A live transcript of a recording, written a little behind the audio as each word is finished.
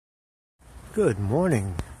Good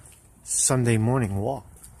morning. Sunday morning walk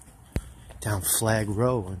down Flag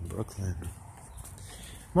Row in Brooklyn.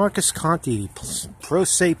 Marcus Conte, pro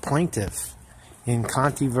se plaintiff in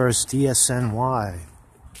Conte vs. DSNY.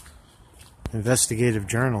 Investigative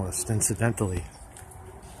journalist, incidentally.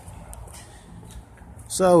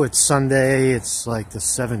 So it's Sunday, it's like the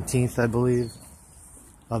 17th, I believe,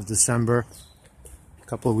 of December. A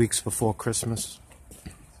couple of weeks before Christmas.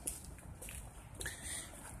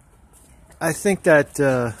 I think that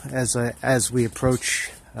as we approach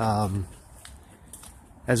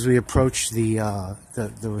the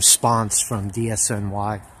response from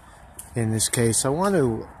DSNY in this case,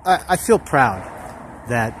 I feel proud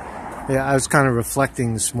that I was kind of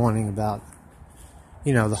reflecting this morning about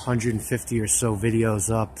the 150 or so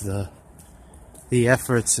videos up, the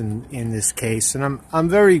efforts in this case, and I'm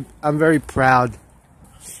very proud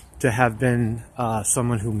to have been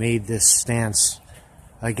someone who made this stance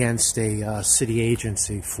against a city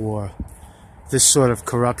agency for this sort of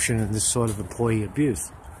corruption and this sort of employee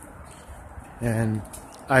abuse. And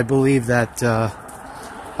I believe that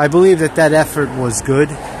that effort was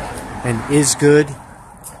good and is good.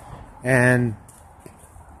 And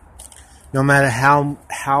no matter how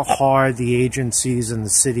hard the agencies and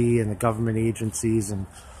the city and the government agencies and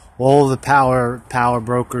all the power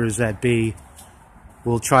brokers that be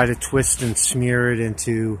will try to twist and smear it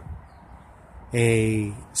into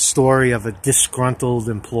a story of a disgruntled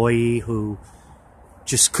employee who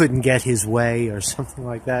just couldn't get his way or something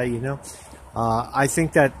like that, I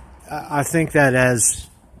think that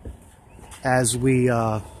as we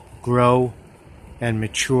grow and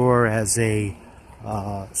mature as a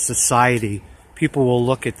society, people will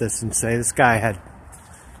look at this and say, this guy had,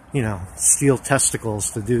 steel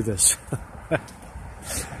testicles to do this.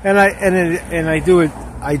 and I do it,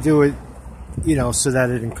 so that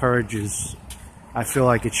it encourages. I feel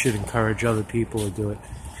like it should encourage other people to do it.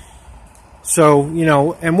 So,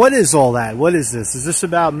 and what is all that? What is this? Is this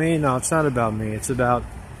about me? No, it's not about me. It's about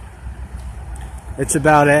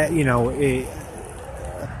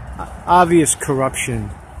obvious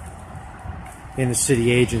corruption in a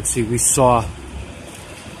city agency. We saw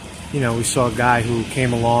a guy who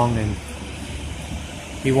came along and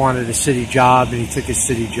he wanted a city job and he took his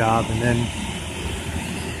city job, and then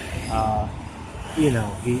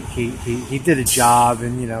he did a job,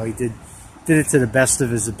 and he did it to the best of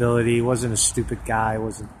his ability. He wasn't a stupid guy.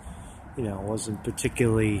 Wasn't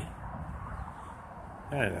particularly,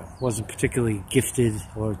 wasn't particularly gifted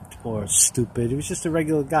or stupid. He was just a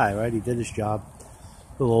regular guy, right? He did his job.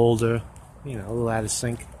 A little older, a little out of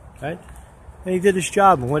sync, right? And he did his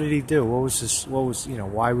job. And what did he do?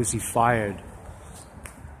 Why was he fired?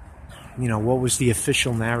 What was the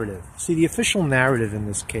official narrative? See, the official narrative in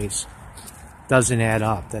this case doesn't add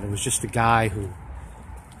up. That it was just a guy who,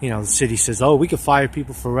 the city says, oh, we could fire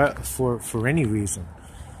people for any reason.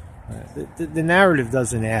 The narrative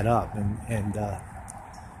doesn't add up, and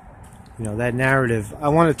that narrative. I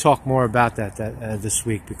want to talk more about that this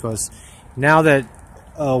week, because now that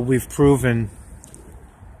we've proven,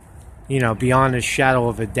 beyond a shadow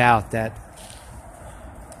of a doubt that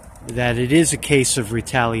it is a case of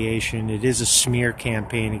retaliation. It is a smear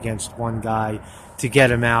campaign against one guy to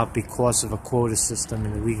get him out because of a quota system,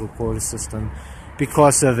 an illegal quota system,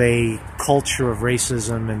 because of a culture of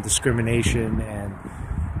racism and discrimination and,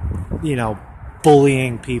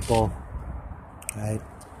 bullying people, right?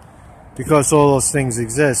 Because all those things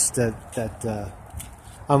exist, that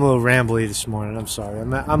I'm a little rambly this morning. I'm sorry.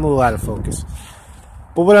 I'm a little out of focus.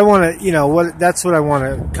 But what I want to, that's what I want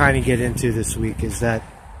to kind of get into this week, is that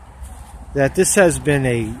this has been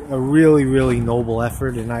a really, really noble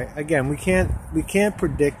effort. And we can't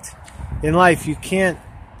predict in life. You can't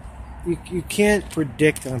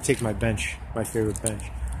predict. I'm going to take my bench, my favorite bench,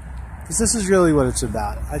 because this is really what it's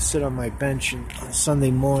about. I sit on my bench on a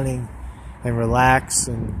Sunday morning and relax,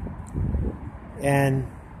 and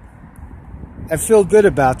I feel good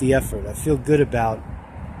about the effort. I feel good about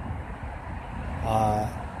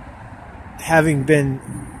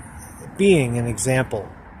being an example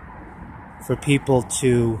for people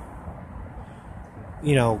to,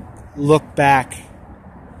 look back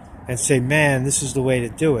and say, man, this is the way to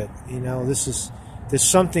do it. There's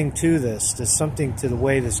something to this. There's something to the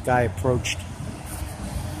way this guy approached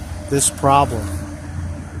this problem.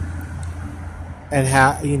 And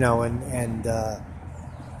how, in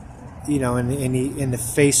the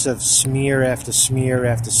face of smear after smear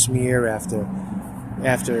after smear after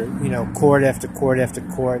court after court after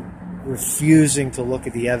court, refusing to look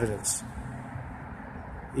at the evidence.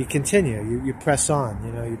 You continue. You press on.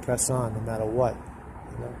 You press on no matter what.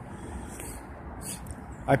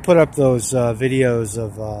 I put up those videos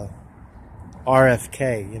of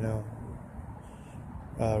RFK,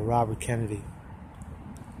 Robert Kennedy.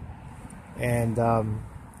 And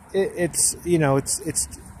it's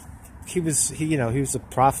he was a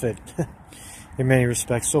prophet in many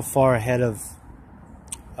respects, so far ahead of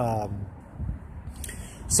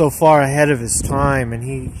his time, and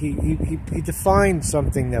he defined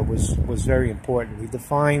something that was very important. He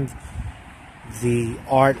defined the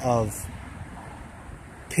art of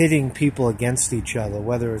pitting people against each other,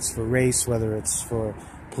 whether it's for race, whether it's for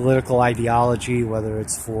political ideology, whether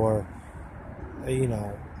it's for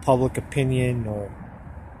public opinion or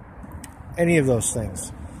any of those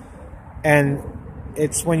things. And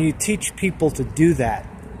it's when you teach people to do that,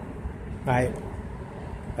 right?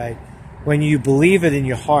 When you believe it in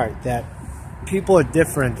your heart that people are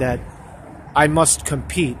different, that I must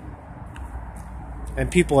compete, and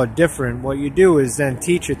people are different, what you do is then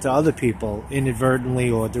teach it to other people, inadvertently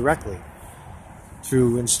or directly,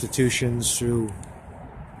 through institutions, through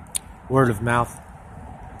word of mouth.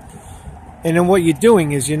 And then what you're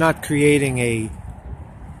doing is you're not creating an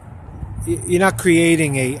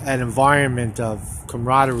environment of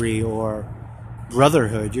camaraderie or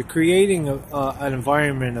brotherhood. You're creating an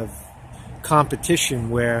environment of competition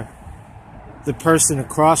where the person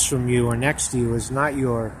across from you or next to you is not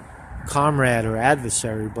your comrade or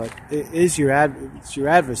adversary, but it's your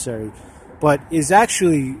adversary, but is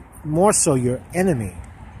actually more so your enemy.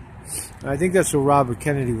 And I think that's what Robert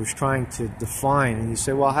Kennedy was trying to define. And you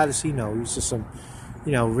say, well, how does he know? He's just some,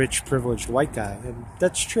 rich, privileged white guy. And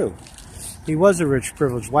that's true. He was a rich,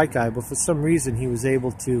 privileged white guy, but for some reason he was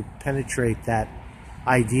able to penetrate that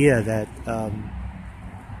idea that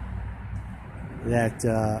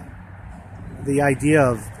the idea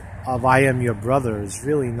of I am your brother is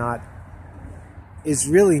really not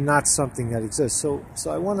something that exists. So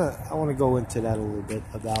I wanna go into that a little bit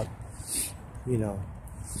about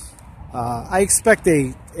I expect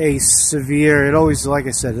a severe. It always, like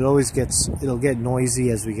I said, it'll get noisy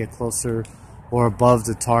as we get closer or above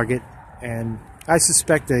the target, and I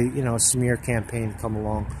suspect a smear campaign to come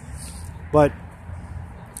along. But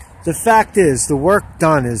the fact is, the work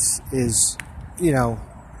done is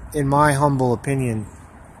in my humble opinion,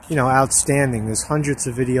 outstanding. There's hundreds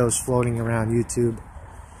of videos floating around YouTube.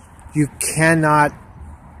 You cannot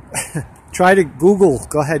try to Google.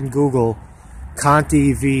 Go ahead and Google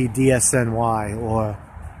Conte v. DSNY or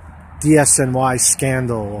DSNY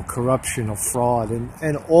scandal or corruption or fraud,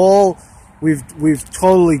 and all we've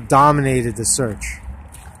totally dominated the search,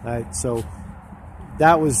 right? So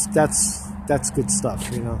that's good stuff,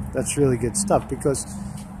 that's really good stuff because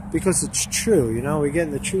it's true, we're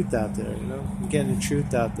getting the truth out there, we're getting the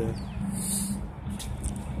truth out there.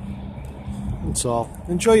 That's all.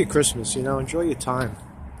 Enjoy your Christmas, enjoy your time.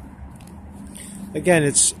 Again,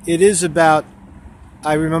 it is about.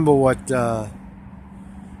 I remember what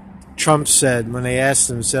Trump said when they asked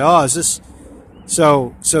him. He said, "Oh, is this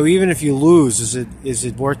so even if you lose, is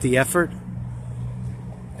it worth the effort?"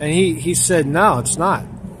 And he said, "No, it's not.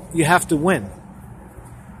 You have to win.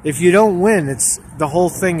 If you don't win, the whole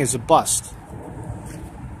thing is a bust.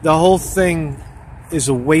 The whole thing is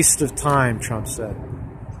a waste of time," Trump said.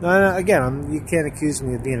 No, again, you can't accuse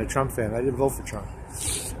me of being a Trump fan. I didn't vote for Trump.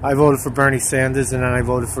 I voted for Bernie Sanders, and then I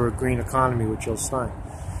voted for a green economy with Jill Stein.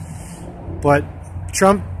 But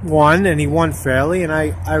Trump won, and he won fairly, and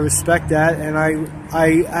I respect that, and I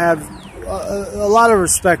have a lot of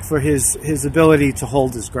respect for his ability to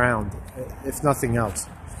hold his ground, if nothing else.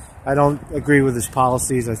 I don't agree with his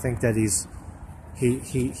policies. I think that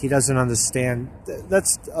he doesn't understand.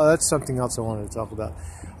 That's something else I wanted to talk about.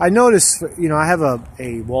 I noticed, I have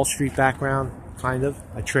a Wall Street background, kind of.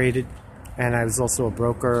 I traded. And I was also a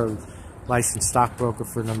broker, a licensed stockbroker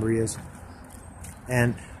for a number of years.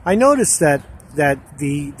 And I noticed that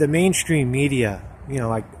the mainstream media,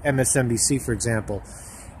 like MSNBC, for example,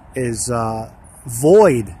 is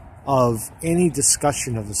void of any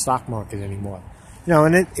discussion of the stock market anymore.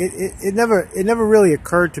 And it never really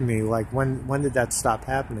occurred to me, like, when did that stop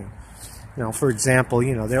happening? For example,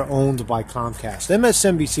 they're owned by Comcast.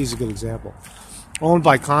 MSNBC is a good example. Owned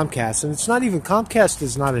by Comcast, and it's not even Comcast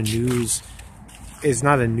is not a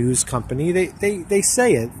news company. They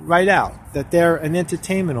say it right out that they're an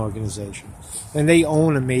entertainment organization, and they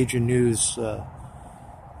own a major news thing.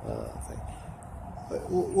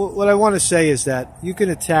 What I want to say is that you can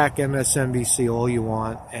attack MSNBC all you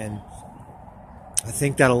want, and I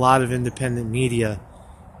think that a lot of independent media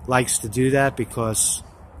likes to do that because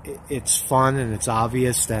it's fun and it's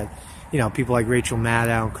obvious that people like Rachel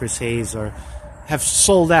Maddow and Chris Hayes have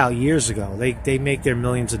sold out years ago. They make their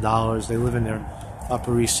millions of dollars. They live in their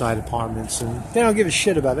Upper East Side apartments, and they don't give a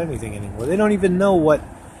shit about anything anymore. They don't even know what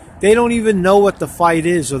They don't even know what the fight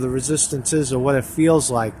is or the resistance is or what it feels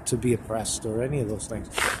like to be oppressed or any of those things.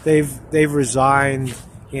 They've resigned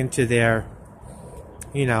into their,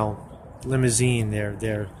 limousine,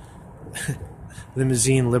 their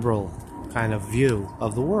limousine liberal kind of view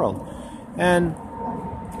of the world.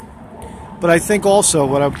 But I think also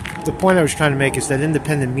the point I was trying to make is that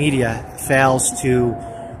independent media fails to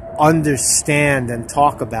understand and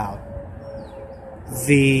talk about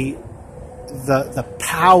the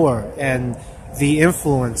power and the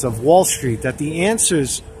influence of Wall Street, that the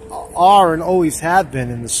answers are and always have been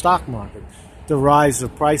in the stock market. The rise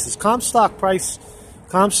of prices. Comcast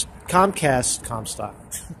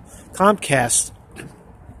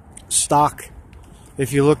stock,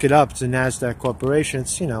 if you look it up, it's a NASDAQ corporation.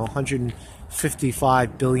 It's,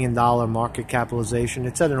 $155 billion market capitalization.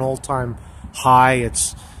 It's at an all-time high.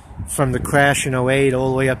 It's from the crash in '08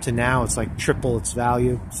 all the way up to now. It's like triple its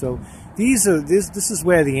value. So this is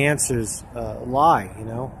where the answers lie,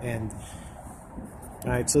 and all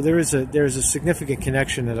right. So there is a significant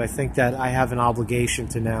connection that I think that I have an obligation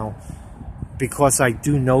to now, because I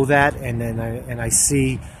do know that, and I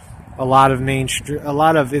see a lot of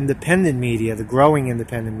independent media, the growing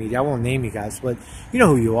independent media. I won't name you guys, but you know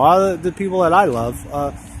who you are, the people that I love.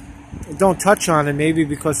 Don't touch on it, maybe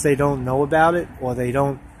because they don't know about it, or they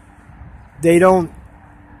don't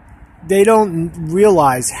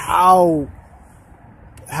realize how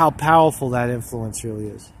powerful that influence really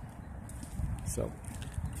is. So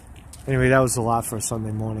anyway, that was a lot for a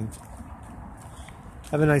Sunday morning.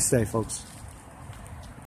 Have a nice day, folks.